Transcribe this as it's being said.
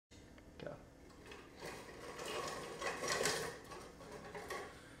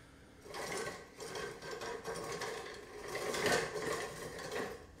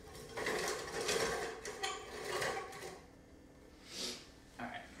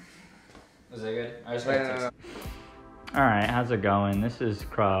Is that good? I just got text. Alright, how's it going? This is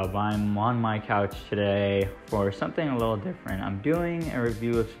Krub. I'm on my couch today for something a little different. I'm doing a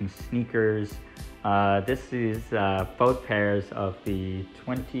review of some sneakers. This is both pairs of the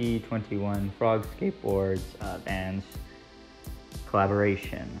 2021 Frog Skateboards Vans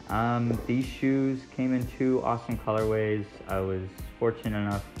collaboration. These shoes came in two awesome colorways. I was fortunate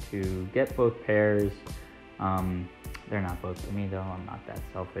enough to get both pairs. They're not both for me though, I'm not that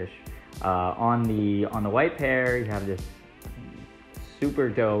selfish. On the white pair, you have this super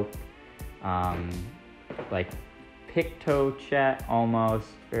dope, like picto chat almost,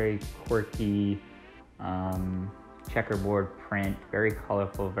 very quirky checkerboard print, very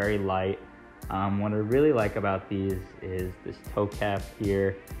colorful, very light. What I really like about these is this toe cap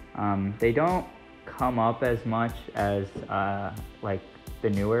here. They don't come up as much as like the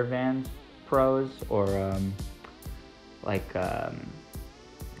newer Vans Pros or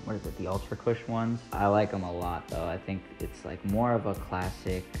what is it, the Ultra Cush ones. I like them a lot though. I think it's like more of a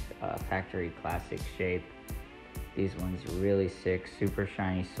classic, factory classic shape. These ones are really sick, super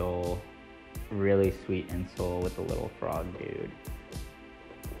shiny sole, really sweet insole with a little frog dude.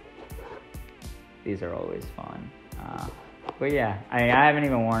 These are always fun. But yeah, I haven't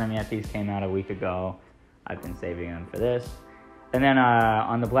even worn them yet. These came out a week ago. I've been saving them for this. And then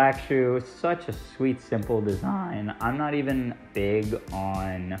on the black shoe, such a sweet, simple design. I'm not even big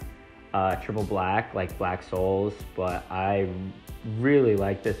on triple black, like black soles, but I really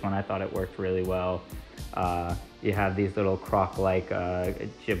like this one. I thought it worked really well. You have these little croc-like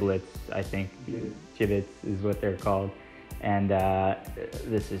giblets, I think. Gibbets is what they're called. And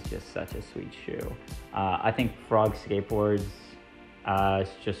this is just such a sweet shoe. I think Frog Skateboards is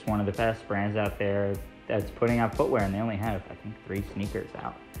just one of the best brands out there that's putting out footwear, and they only have, I think, 3 sneakers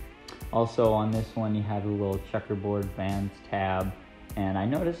out. Also on this one, you have a little checkerboard Vans tab, and I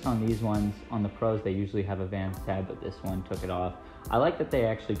noticed on these ones, on the Pros, they usually have a Vans tab, but this one took it off. I like that they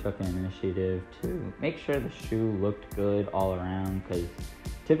actually took an initiative to make sure the shoe looked good all around, because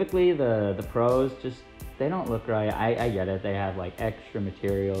typically the Pros just, they don't look right. I get it, they have like extra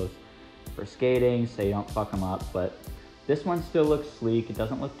materials for skating so you don't fuck them up, but this one still looks sleek. It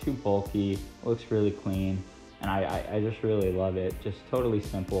doesn't look too bulky. It looks really clean, and I just really love it. Just totally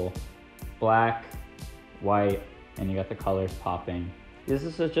simple. Black, white, and you got the colors popping. This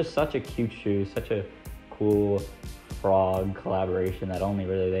is just such a cute shoe, such a cool frog collaboration that only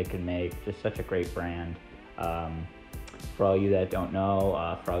really they can make. Just such a great brand. For all you that don't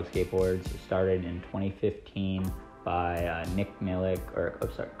know, Frog Skateboards started in 2015 by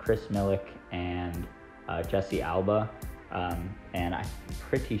Chris Millick and Jesse Alba. And I'm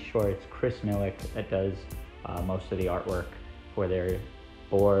pretty sure it's Chris Millick that does most of the artwork for their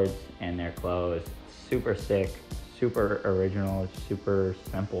boards and their clothes. Super sick, super original, super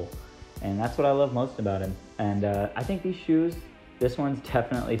simple. And that's what I love most about him. And I think these shoes, this one's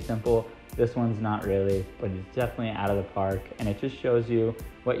definitely simple. This one's not really, but it's definitely out of the park. And it just shows you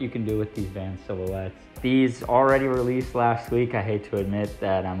what you can do with these Vans silhouettes. These already released last week. I hate to admit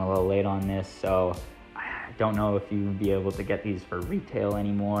that I'm a little late on this, so I don't know if you'd be able to get these for retail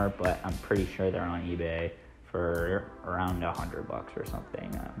anymore, but I'm pretty sure they're on eBay for around $100 or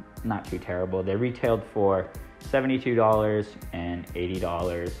something. Not too terrible. They retailed for $72 and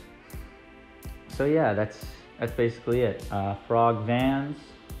 $80. So yeah, that's basically it. Frog Vans,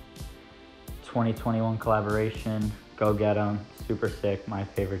 2021 collaboration. Go get them. Super sick. My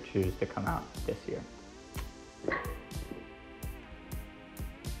favorite shoes to come out this year.